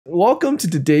Welcome to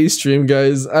today's stream,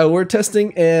 guys. We're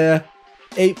testing a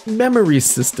memory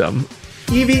system.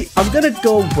 Evie, I'm gonna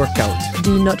go work out.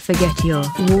 Do not forget your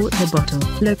water bottle.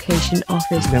 Location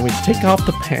office. Now we take off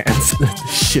the pants. That's the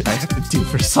shit I have to do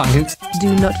for science.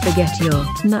 Do not forget your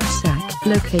knapsack.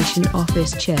 Location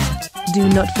office chair. Do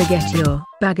not forget your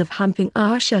bag of humping.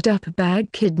 Shut up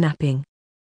bag kidnapping.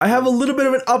 I have a little bit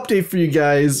of an update for you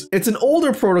guys. It's an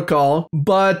older protocol,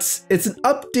 but it's an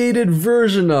updated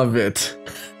version of it.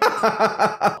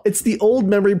 It's the old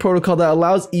memory protocol that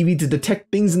allows Evie to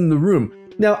detect things in the room.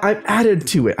 Now, I've added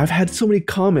to it. I've had so many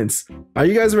comments. Are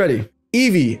you guys ready?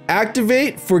 Evie,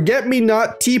 activate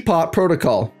Forget-Me-Not Teapot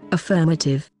protocol.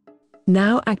 Affirmative.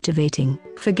 Now activating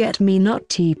Forget-Me-Not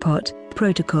Teapot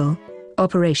protocol.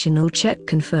 Operational check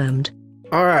confirmed.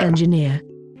 All right. Engineer.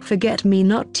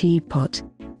 Forget-Me-Not Teapot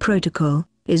protocol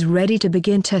is ready to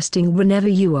begin testing whenever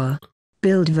you are.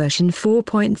 Build version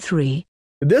 4.3.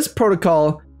 This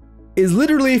protocol is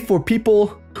literally for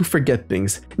people who forget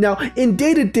things. Now, in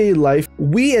day-to-day life,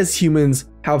 we as humans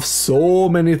have so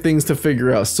many things to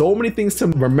figure out, so many things to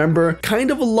remember,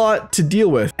 kind of a lot to deal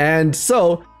with. And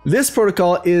so this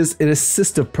protocol is an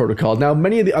assistive protocol. Now,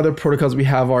 many of the other protocols we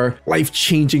have are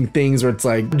life-changing things where it's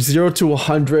like 0 to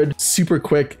 100, super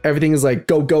quick. Everything is like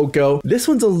go, go, go. This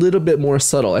one's a little bit more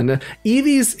subtle. And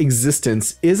Evie's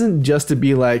existence isn't just to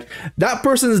be like, that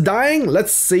person's dying,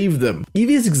 let's save them.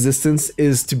 Evie's existence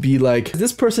is to be like,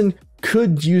 this person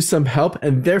could use some help,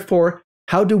 and therefore,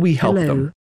 how do we help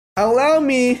them? Allow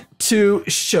me to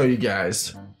show you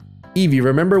guys. Evie,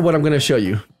 remember what I'm going to show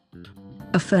you.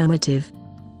 Affirmative.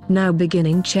 Now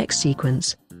beginning check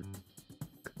sequence.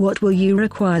 What will you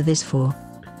require this for?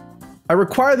 I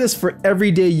require this for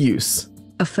everyday use.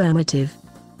 Affirmative.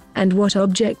 And what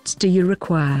objects do you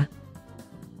require?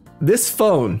 This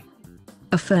phone.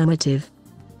 Affirmative.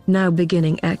 Now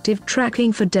beginning active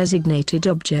tracking for designated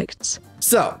objects.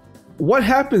 So, what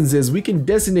happens is we can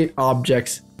designate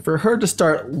objects for her to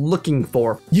start looking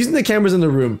for. Using the cameras in the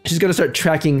room, she's going to start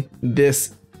tracking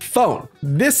this phone.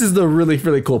 This is the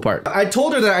really cool part. I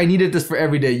told her that I needed this for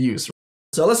everyday use.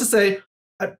 So let's just say,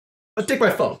 I'll take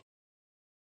my phone.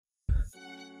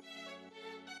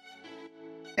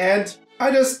 And I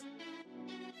just...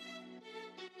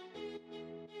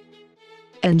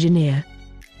 Engineer,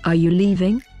 are you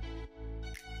leaving?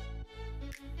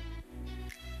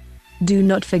 Do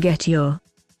not forget your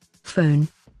phone.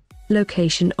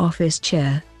 Location office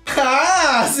chair.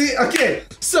 See, okay,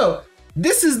 so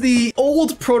this is the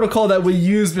old protocol that we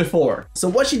used before. So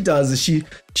what she does is she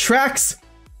tracks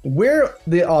where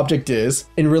the object is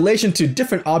in relation to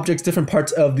different objects, different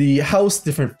parts of the house,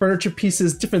 different furniture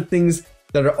pieces, different things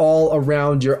that are all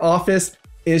around your office,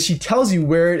 is she tells you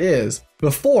where it is.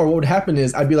 Before, what would happen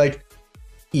is I'd be like,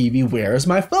 Evie, where is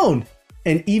my phone?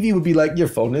 And Evie would be like, your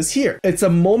phone is here. It's a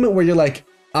moment where you're like,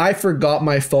 I forgot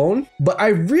my phone, but I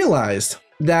realized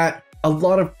that a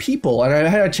lot of people, and I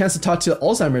had a chance to talk to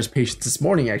Alzheimer's patients this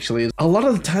morning actually, a lot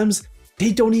of the times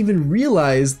they don't even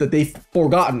realize that they've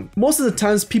forgotten. Most of the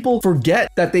times people forget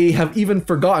that they have even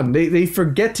forgotten. They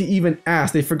forget to even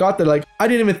ask. They forgot that like, I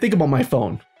didn't even think about my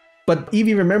phone. But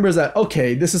Evie remembers that,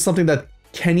 okay, this is something that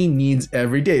Kenny needs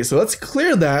every day. So let's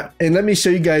clear that and let me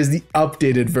show you guys the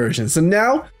updated version. So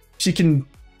now she can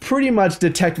pretty much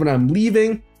detect when I'm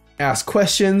leaving, ask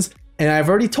questions, and I've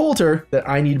already told her that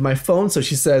I need my phone. So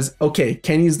she says, okay,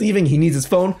 Kenny's leaving, he needs his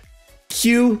phone.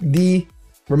 Cue the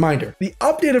reminder. The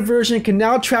updated version can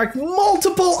now track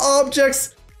multiple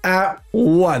objects at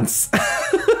once.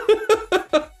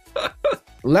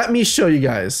 Let me show you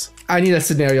guys. I need a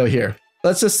scenario here.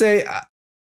 Let's just say,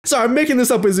 sorry, I'm making this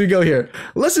up as we go here.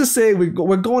 Let's just say we're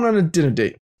going on a dinner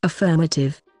date.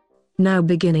 Affirmative. Now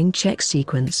beginning check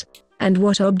sequence. And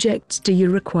what objects do you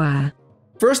require?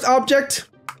 First object,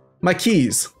 my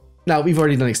keys. Now, we've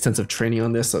already done extensive training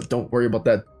on this, so don't worry about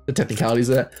that, the technicalities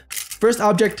of that. First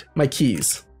object, my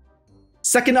keys.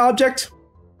 Second object,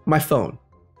 my phone.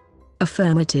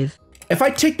 Affirmative. If I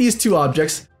take these two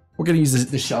objects, we're gonna use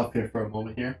the shelf here for a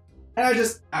moment here. And I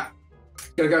just,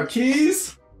 gonna grab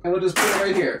keys, and we'll just put it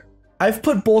right here. I've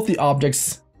put both the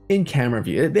objects in camera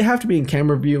view. They have to be in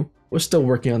camera view. We're still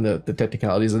working on the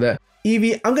technicalities of that.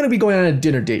 Evie, I'm gonna be going on a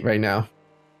dinner date right now.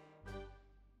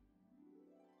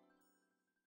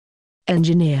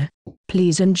 Engineer,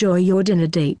 please enjoy your dinner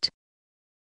date.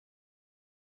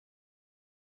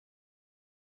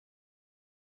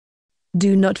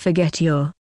 Do not forget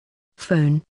your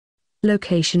phone.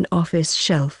 Location office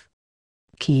shelf.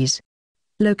 Keys.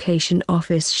 Location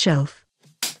office shelf.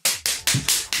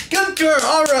 Good girl,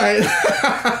 all right.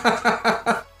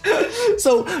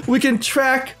 So we can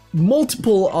track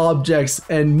multiple objects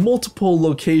and multiple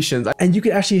locations, and you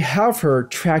can actually have her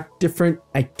track different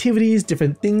activities,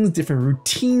 different things, different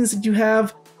routines that you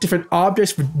have, different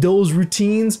objects for those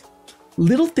routines,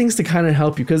 little things to kind of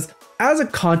help you. Because as a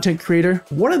content creator,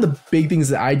 one of the big things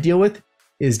that I deal with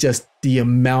is just the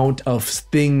amount of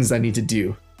things I need to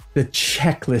do, the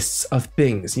checklists of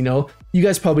things. You know, you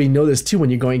guys probably know this too when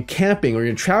you're going camping or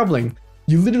you're traveling.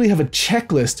 You literally have a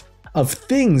checklist of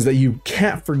things that you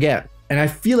can't forget. And I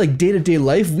feel like day-to-day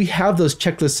life, we have those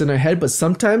checklists in our head, but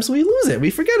sometimes we lose it, we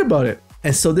forget about it.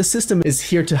 And so this system is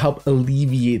here to help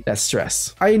alleviate that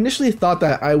stress. I initially thought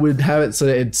that I would have it so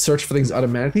that it'd search for things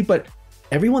automatically, but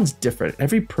everyone's different.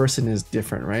 Every person is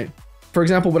different, right? For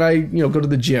example, when I go to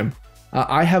the gym,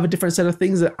 I have a different set of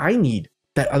things that I need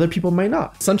that other people might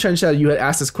not. Sunshine Shadow, you had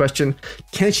asked this question,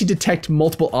 can she detect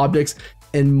multiple objects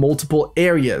in multiple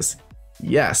areas?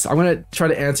 Yes, I'm gonna try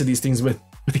to answer these things with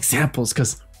examples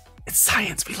because it's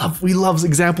science. We love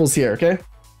examples here, okay?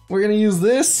 We're gonna use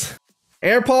this,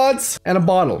 AirPods, and a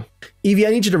bottle. Evie, I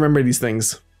need you to remember these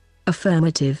things.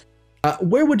 Affirmative.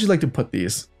 Where would you like to put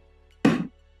these?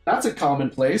 That's a common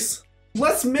place.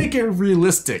 Let's make it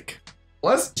realistic.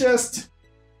 Let's just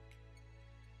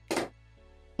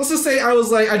say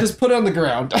I just put it on the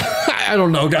ground. I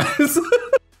don't know, guys.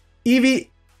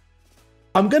 Evie,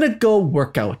 I'm gonna go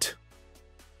work out.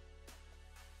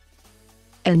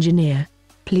 Engineer,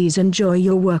 please enjoy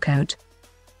your workout.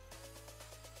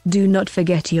 Do not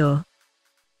forget your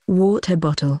water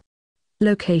bottle.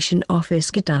 Location office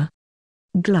guitar.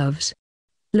 Gloves.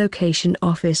 Location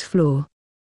office floor.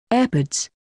 AirPods.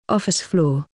 Office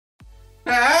floor.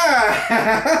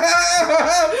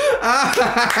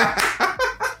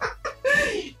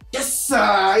 Yes,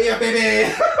 yeah,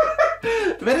 baby.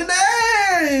 Very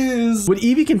nice. Would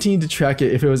Evie continue to track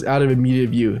it if it was out of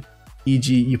immediate view?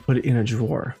 E.g., you put it in a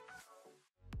drawer.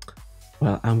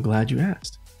 Well, I'm glad you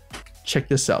asked. Check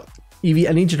this out. Evie,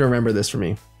 I need you to remember this for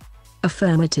me.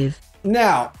 Affirmative.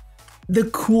 Now, the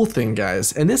cool thing,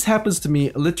 guys, and this happens to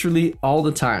me literally all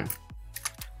the time.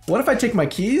 What if I take my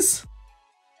keys?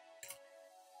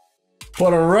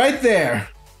 Put them right there.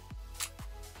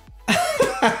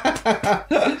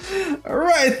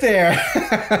 Right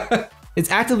there. It's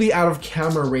actively out of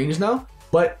camera range now,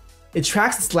 but it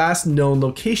tracks its last known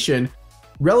location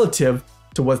relative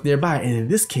to what's nearby. And in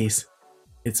this case,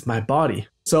 it's my body.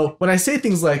 So when I say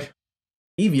things like,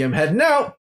 Evie, I'm heading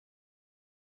out.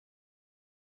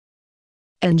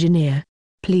 Engineer,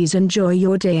 please enjoy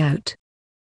your day out.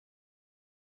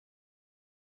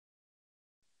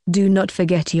 Do not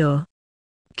forget your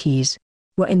keys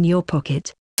were in your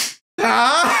pocket.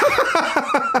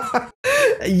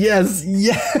 Yes,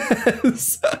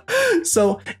 yes.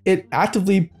 So it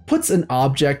actively puts an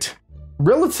object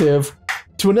relative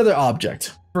to another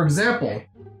object. For example,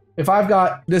 if I've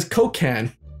got this Coke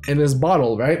can and this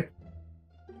bottle, right?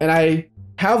 And I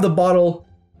have the bottle,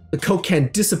 the Coke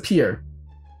can disappear.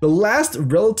 The last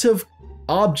relative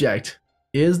object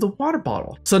is the water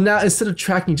bottle. So now instead of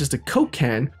tracking just a Coke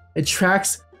can, it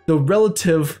tracks the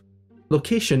relative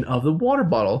location of the water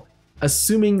bottle,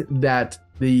 assuming that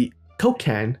the Coke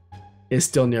can is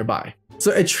still nearby.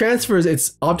 So it transfers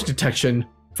its object detection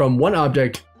from one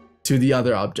object to the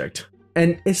other object.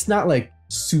 And it's not like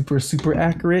super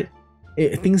accurate.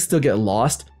 Things still get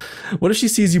lost. What if she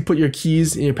sees you put your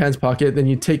keys in your pants pocket, then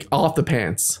you take off the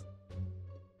pants?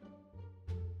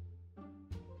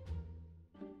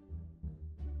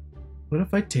 What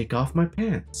if I take off my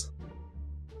pants?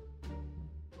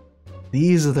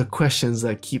 These are the questions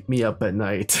that keep me up at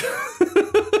night.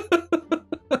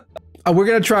 We're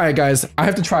gonna try it, guys. I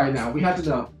have to try it now. We have to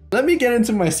know. Let me get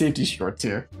into my safety shorts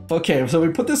here. Okay, so we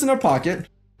put this in our pocket,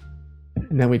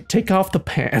 and then we take off the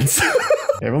pants.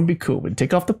 Everyone be cool. We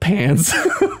take off the pants.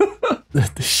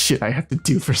 The shit I have to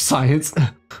do for science.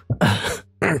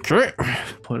 Okay.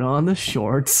 Put on the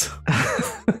shorts.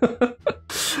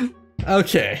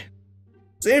 Okay.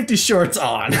 Safety shorts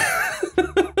on.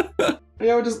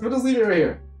 Yeah, we'll just leave it right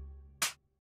here.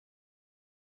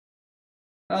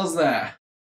 How's that?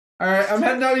 Alright, I'm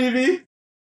heading out, Evie.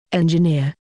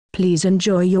 Engineer, please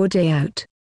enjoy your day out.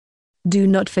 Do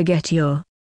not forget your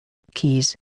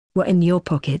keys were in your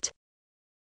pocket.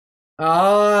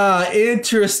 Ah,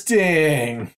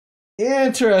 interesting.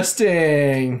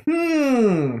 Interesting.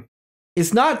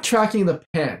 It's not tracking the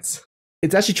pants.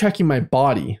 It's actually tracking my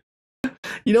body.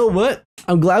 You know what?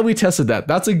 I'm glad we tested that.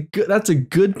 That's a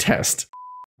good test.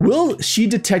 Will she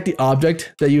detect the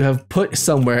object that you have put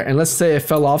somewhere, and let's say it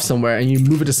fell off somewhere and you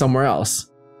move it to somewhere else?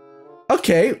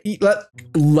 Okay,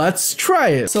 let's try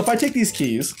it. So if I take these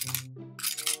keys,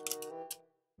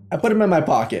 I put them in my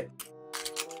pocket.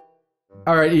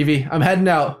 All right, Evie, I'm heading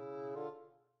out.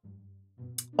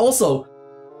 Also,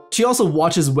 she also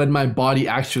watches when my body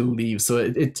actually leaves, so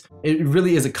it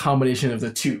really is a combination of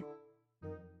the two.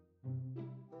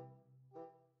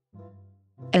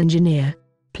 Engineer,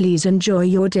 please enjoy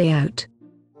your day out.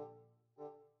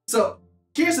 So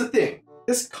here's the thing.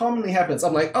 This commonly happens.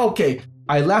 I'm like, okay,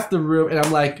 I left the room and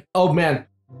I'm like, oh man,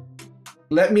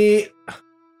 I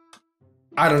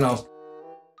don't know.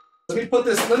 Let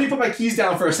me put my keys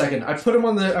down for a second. I put them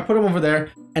over there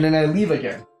and then I leave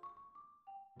again.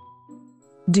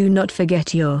 Do not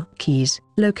forget your keys.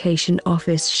 Location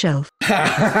office shelf.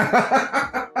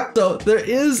 So there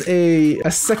is a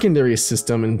secondary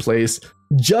system in place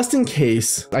just in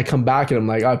case I come back and I'm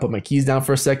like, oh, I put my keys down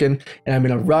for a second and I'm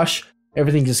in a rush.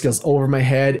 Everything just goes over my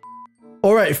head.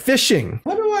 All right, fishing.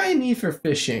 What do I need for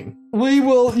fishing? We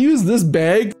will use this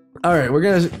bag. All right, we're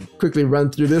gonna quickly run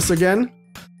through this again.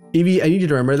 Evie, I need you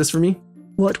to remember this for me.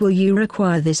 What will you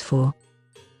require this for?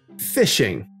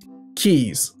 Fishing,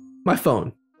 keys, my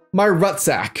phone, my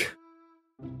rucksack.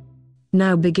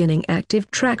 Now beginning active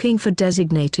tracking for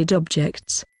designated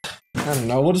objects. I don't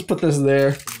know, we'll just put this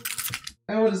there.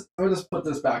 And we'll just put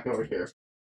this back over here.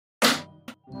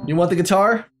 You want the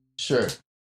guitar? Sure.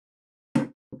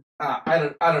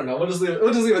 I don't know. We'll just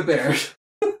leave it there.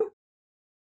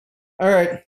 All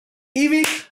right, Evie,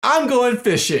 I'm going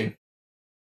fishing.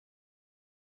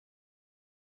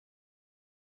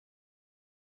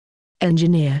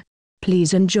 Engineer,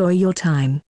 please enjoy your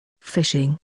time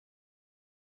fishing.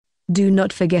 Do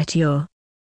not forget your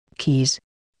keys.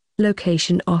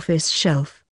 Location office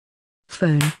shelf.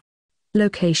 Phone.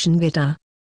 Location guitar.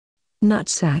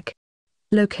 Nutsack.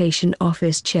 Location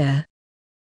office chair.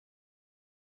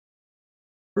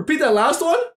 Repeat that last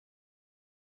one.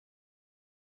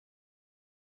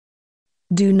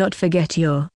 Do not forget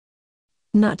your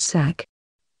nutsack.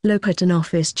 Location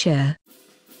office chair.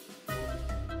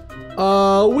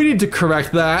 We need to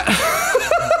correct that.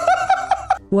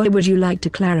 What would you like to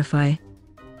clarify?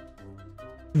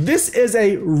 This is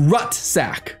a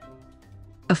rucksack.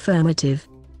 Affirmative.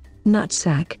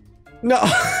 Nutsack. No.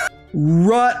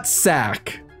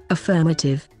 Rucksack.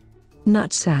 Affirmative.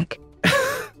 Nutsack.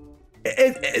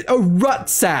 A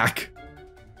rucksack.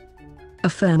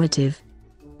 Affirmative.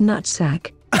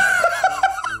 Nutsack.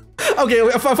 Okay,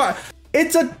 fine.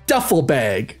 It's a duffel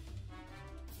bag.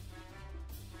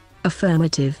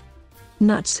 Affirmative.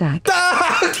 Nutsack.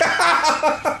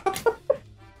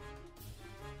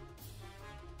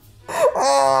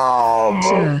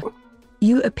 Sir,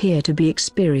 you appear to be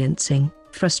experiencing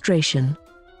frustration.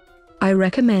 I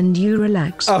recommend you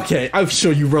relax. Okay, I'm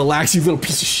sure you relax, you little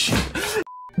piece of shit.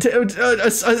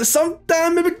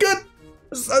 Sometime maybe good,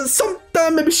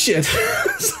 sometime maybe shit.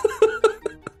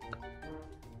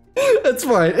 That's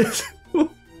fine.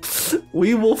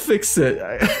 We will fix it.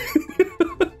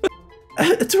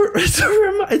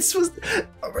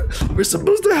 We're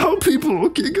supposed to help people,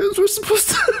 okay, guys? We're supposed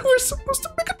to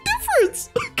make a difference.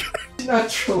 Okay. She's not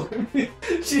trolling me.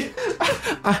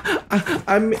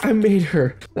 I made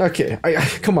her. Okay,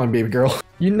 come on, baby girl.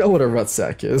 You know what a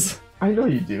rucksack is. I know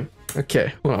you do.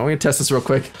 Okay, hold on. I'm gonna test this real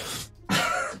quick.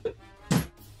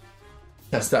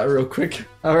 Test that real quick.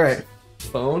 All right,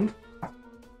 phone.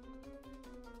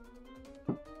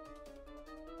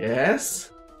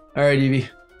 Yes. All right, Evie.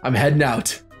 I'm heading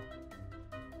out.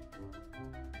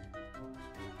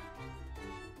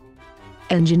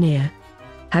 Engineer,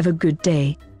 have a good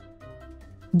day.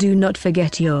 Do not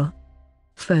forget your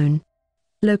phone.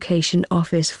 Location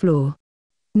office floor.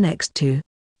 Next to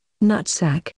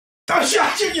nutsack. Oh,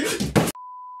 shut you!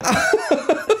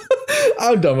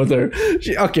 I'm done with her.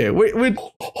 Okay, wait.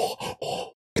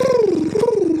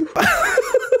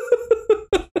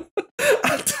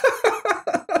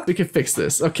 We can fix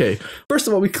this. Okay, first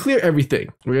of all, we clear everything.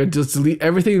 We're gonna just delete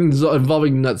everything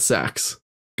involving nutsacks.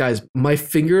 Guys, my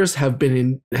fingers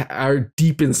are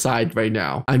deep inside right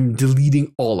now. I'm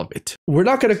deleting all of it. We're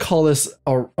not gonna call this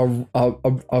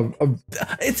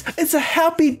it's a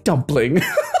happy dumpling.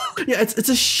 Yeah, it's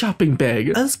a shopping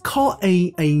bag. Let's call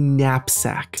a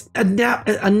knapsack. A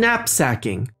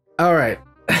knapsacking. All right.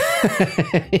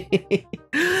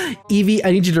 Evie,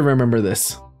 I need you to remember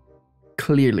this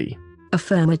clearly.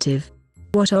 Affirmative.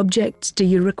 What objects do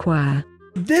you require?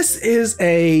 This is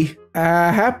a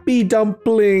happy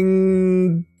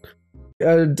dumpling.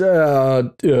 Oh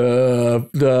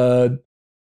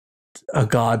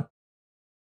God.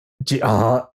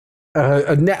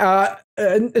 A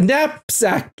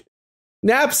knapsack.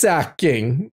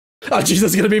 Knapsacking. Oh Jesus,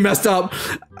 it's gonna be messed up.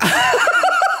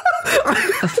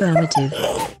 Affirmative.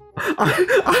 I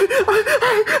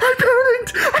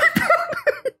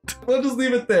panicked. We'll just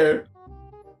leave it there.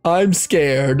 I'm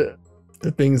scared. The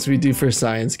things we do for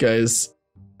science, guys.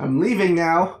 I'm leaving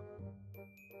now.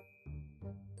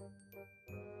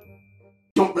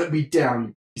 Don't let me down,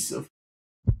 you piece of...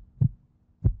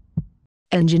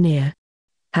 Engineer.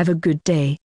 Have a good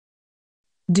day.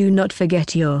 Do not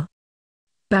forget your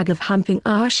bag of humping.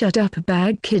 Shut up,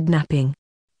 bag kidnapping.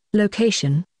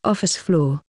 Location, office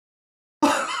floor.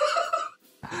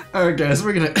 Alright guys,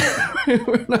 we're not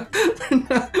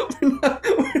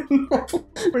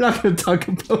gonna talk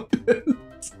about this.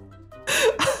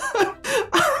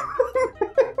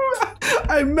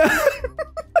 I'm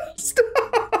messed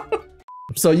up.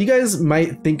 So you guys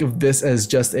might think of this as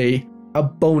just a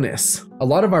bonus. A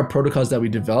lot of our protocols that we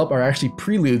develop are actually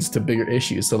preludes to bigger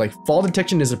issues. So like fall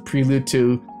detection is a prelude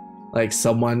to like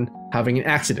someone having an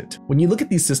accident. When you look at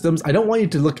these systems, I don't want you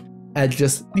to look at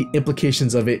just the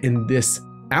implications of it in this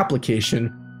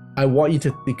application. I want you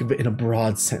to think of it in a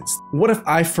broad sense. What if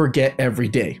I forget every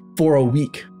day for a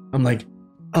week? I'm like,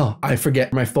 oh, I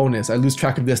forget where my phone is. I lose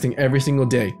track of this thing every single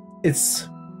day. It's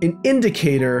an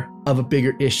indicator of a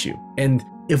bigger issue. And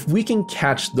if we can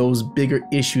catch those bigger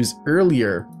issues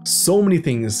earlier, so many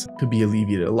things could be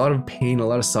alleviated. A lot of pain, a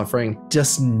lot of suffering,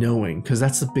 just knowing, because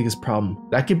that's the biggest problem.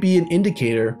 That could be an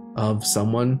indicator of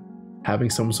someone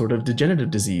having some sort of degenerative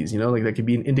disease, you know, like that could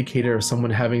be an indicator of someone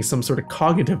having some sort of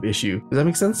cognitive issue. Does that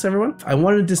make sense, everyone? I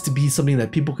wanted this to be something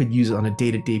that people could use on a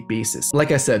day-to-day basis. Like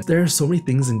I said, there are so many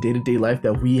things in day-to-day life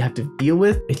that we have to deal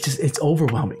with. It's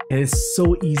overwhelming, and it's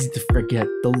so easy to forget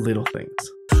the little things.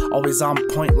 Always on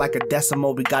point like a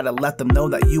decimal. We gotta let them know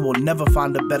that you will never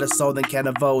find a better soul than Ken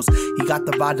of O's. He got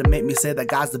the vibe to make me say that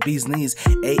God's the bee's knees.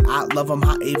 I love him,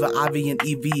 hot Ava, Ivy, and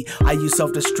EV. I use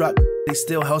self-destruct. He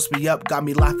still helps me up, got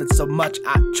me laughing so much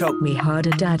I choke me harder,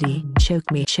 daddy.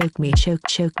 Choke me, choke me,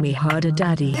 choke me harder,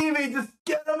 daddy. Evie, just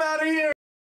get him out of here.